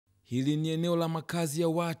Hili ni eneo la makazi ya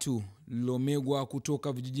watu lililomegwa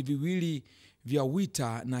kutoka vijiji viwili vya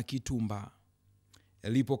Wita na Kitumba.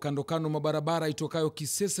 Yalipo kando kando mabarabara itokayo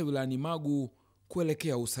Kisesa wilayani Magu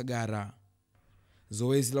kuelekea Usagara.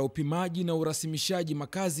 Zoezi la upimaji na urasimishaji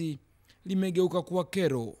makazi limegeuka kuwa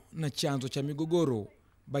kero na chanzo cha migogoro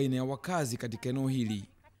baina ya wakazi katika eneo hili.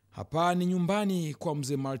 Hapa ni nyumbani kwa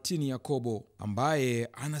mzee Martin Yakobo ambaye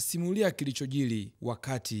anasimulia kilichojili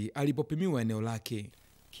wakati alipopimiwa eneo lake.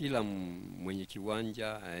 Kila mwenye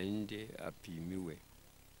kiwanja aende apimiwe.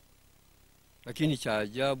 Lakini cha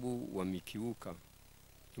ajabu wamekiuka.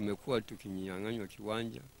 Tumekuwa tukinyang'anywa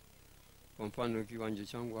kiwanja. Kwa mfano kiwanja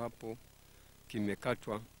changu hapo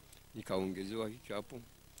kimekatwa, nikaongezewa hicho hapo.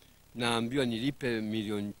 Naambiwa nilipe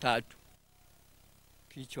milioni 3.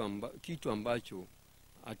 Kitu ambacho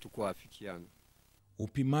hatukuafikiana.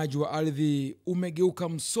 Upimaji wa ardhi umegeuka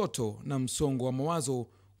msoto na msongo wa mawazo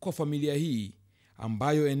kwa familia hii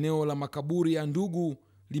ambayo eneo la makaburi ya ndugu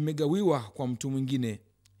limegawiwa kwa mtu mwingine.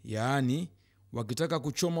 Yaani wakitaka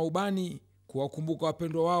kuchoma ubani kuwakumbuka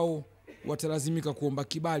wapendwa wao watalazimika kuomba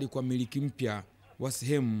kibali kwa miliki mpya wa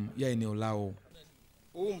sehemu ya eneo lao.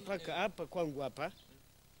 Mpaka hapa kwangu hapa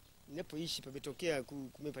ninapoishi pametokea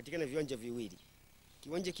kumepatikana viwanja viwili.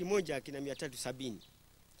 Kiwanja kimoja kina 370,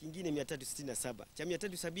 kingine 367. Cha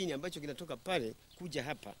 370 ambacho kinatoka pale kuja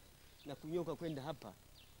hapa na kunyoka kwenda hapa.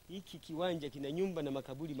 Hiki kiwanja kina nyumba na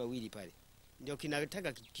makaburi mawili pale. Ndio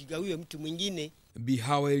kinataka kigawiwe mtu mwingine.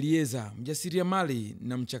 Bihawa Elieza, mjasiriamali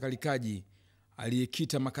na mchakalikaji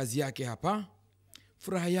aliyekita makazi yake hapa,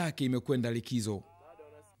 furaha yake imekwenda likizo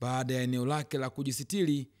baada ya eneo lake la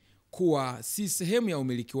kujisitiri kuwa si sehemu ya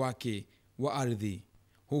umiliki wake wa ardhi,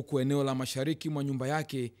 huku eneo la mashariki mwa nyumba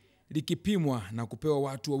yake likipimwa na kupewa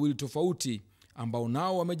watu wawili tofauti ambao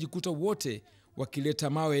nao wamejikuta wote wakileta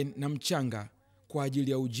mawe na mchanga kwa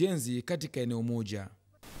ajili ya ujenzi katika eneo moja.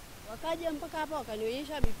 Wakaja mpaka hapa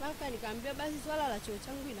wakanionyesha mipaka, nikamwambia basi swala la choo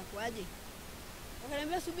changu inakuaje?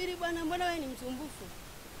 Wakaniambia subiri bwana, mbona wewe ni msumbufu?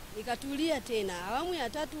 Nikatulia tena. Awamu ya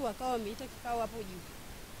 3 wakawa wameita kikao hapo juu.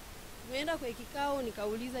 Tumeenda kwa kikao,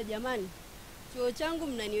 nikauliza jamani, choo changu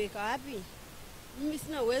mnaniweka wapi? Mimi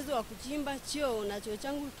sina uwezo wa kuchimba choo na choo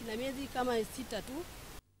changu kina miezi kama 6 tu.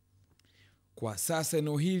 Kwa sasa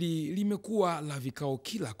eneo hili limekuwa la vikao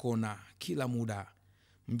kila kona, kila muda.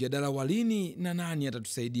 Mjadala wa lini na nani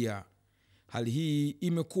atatusaidia. Hali hii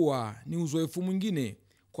imekuwa ni uzoefu mwingine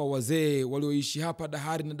kwa wazee walioishi hapa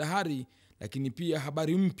dahari na dahari, lakini pia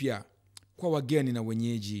habari mpya kwa wageni na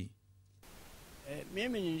wenyeji.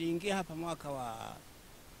 Mimi niliingia hapa mwaka wa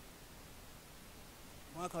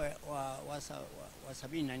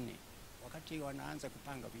 74 wakati wanaanza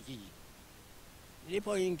kupanga vijiji.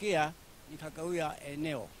 Nilipoingia nikagawia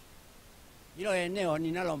eneo. Hilo eneo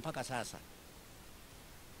ninalo mpaka sasa.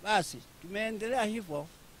 Basi tumeendelea hivyo,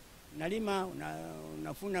 unalima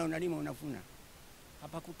unafuna, unalima unafuna.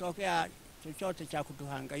 Hapa kutokea chochote cha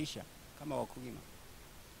kutuhangaisha kama wakulima.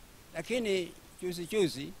 Lakini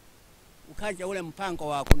juzi ukaja ule mpango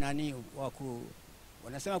wa kunani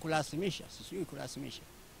wanasema kulasimisha, sijui kulasimisha.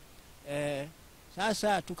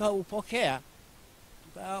 Sasa tukaupokea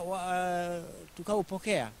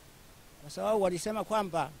kwa sababu walisema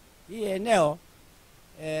kwamba hii eneo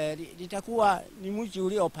litakuwa ni mji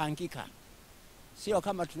uliopangika, sio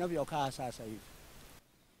kama tunavyokaa sasa hivi.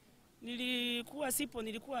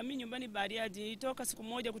 Nilikuwa mimi nyumbani Bariadi. Nilitoka siku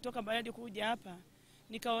moja kutoka Bariadi kuja hapa,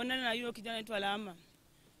 nikaonana na yule kijana anaitwa Lama.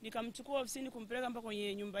 Nikamchukua ofisini kumpeleka mpaka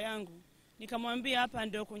kwenye nyumba yangu. Nikamwambia hapa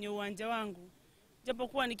ndio kwenye uwanja wangu.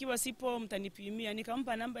 Japokuwa nikiwa sipo mtanipimia.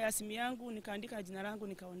 Nikampa namba ya simu yangu, nikaandika jina langu,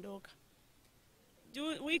 nikaondoka.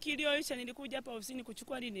 Wiki iliyoisha nilikuja hapa ofisini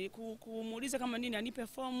kuchukua nini, kumuuliza kama nini anipe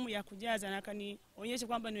fomu ya kujaza, na akanionyesha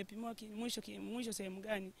kwamba nimepimiwa mwisho sehemu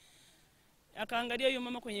gani. Akaangalia hiyo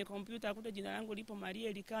mama kwenye kompyuta, akuta jina langu lipo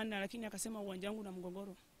Maria Likana, lakini akasema uwanja wangu na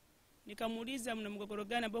mgogoro. Nikamuuliza mna mgogoro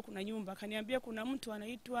gani ambao kuna nyumba? Akaniambia kuna mtu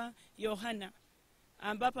anaitwa Yohana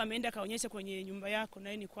ambapo ameenda kaonyesha kwenye nyumba yako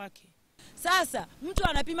na ni kwake. Sasa mtu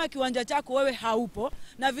anapima kiwanja chako, wewe haupo,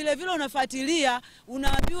 na vile vile unafuatilia,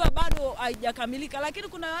 unaambiwa bado haijakamilika, lakini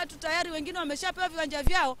kuna watu tayari wengine wameshapewa viwanja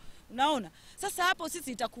vyao, unaona. Sasa hapo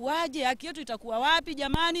sisi itakuwaje? Haki yetu itakuwa wapi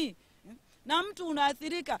jamani? Na mtu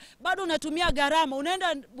unaathirika, bado unatumia gharama,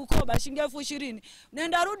 unaenda Bukoba shilingi 20,000,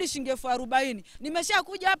 unaenda rudi shilingi 40,000.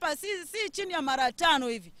 Nimeshakuja hapa si chini ya mara 5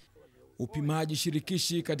 hivi. Upimaji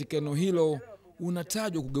shirikishi katika eneo hilo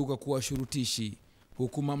unatajwa kugeuka kuwa shurutishi,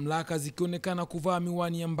 huku mamlaka zikionekana kuvaa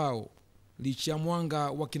miwani ya mbao licha ya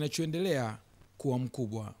mwanga wa kinachoendelea kuwa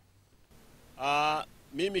mkubwa.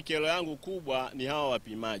 Mimi kero yangu kubwa ni hawa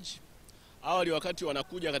wapimaji. Awali wakati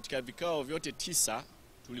wanakuja katika vikao vyote 9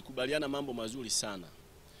 tulikubaliana mambo mazuri sana.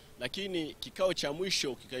 lakini kikao cha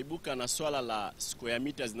mwisho kikaibuka na swala la square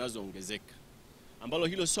mita zinazoongezeka, ambalo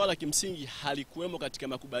hilo swala kimsingi halikuwemo katika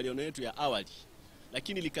makubaliano yetu ya awali,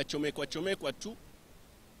 lakini likachomekwa tu.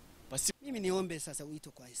 Mimi niombe sasa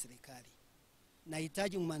wito kwa serikali.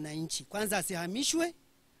 Nahitaji mwananchi kwanza asihamishwe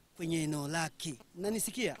kwenye eneo lake.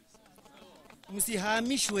 Mnanisikia?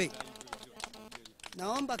 Msihamishwe.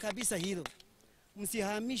 Naomba kabisa hilo.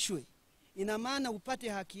 Msihamishwe. Ina maana upate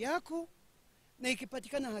haki yako, na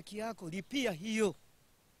ikipatikana haki yako lipia hiyo.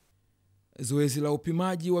 Zoezi la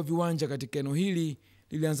upimaji wa viwanja katika eneo hili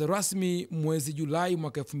lilianza rasmi mwezi Julai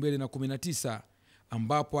mwaka 2019,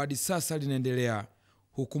 ambapo hadi sasa linaendelea,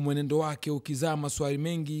 huku mwenendo wake ukizaa maswali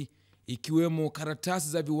mengi, ikiwemo karatasi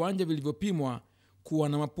za viwanja vilivyopimwa kuwa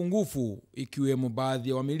na mapungufu, ikiwemo baadhi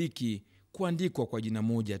ya wamiliki kuandikwa kwa jina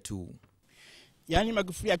moja tu. Yaani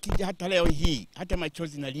Magufuli akija hata leo hii, hata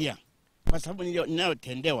machozi nalia, kwa sababu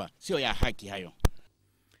ninayotendewa sio ya haki hayo.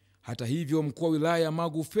 Hata hivyo, mkuu wa wilaya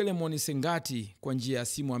Magu Filemon Sengati kwa njia ya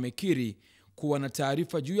simu amekiri kuwa na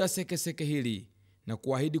taarifa juu ya sekeseke hili na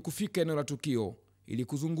kuahidi kufika eneo la tukio ili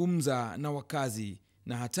kuzungumza na wakazi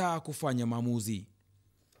na hata kufanya maamuzi.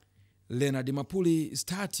 Leonard Mapuli,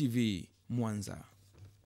 Star TV, Mwanza.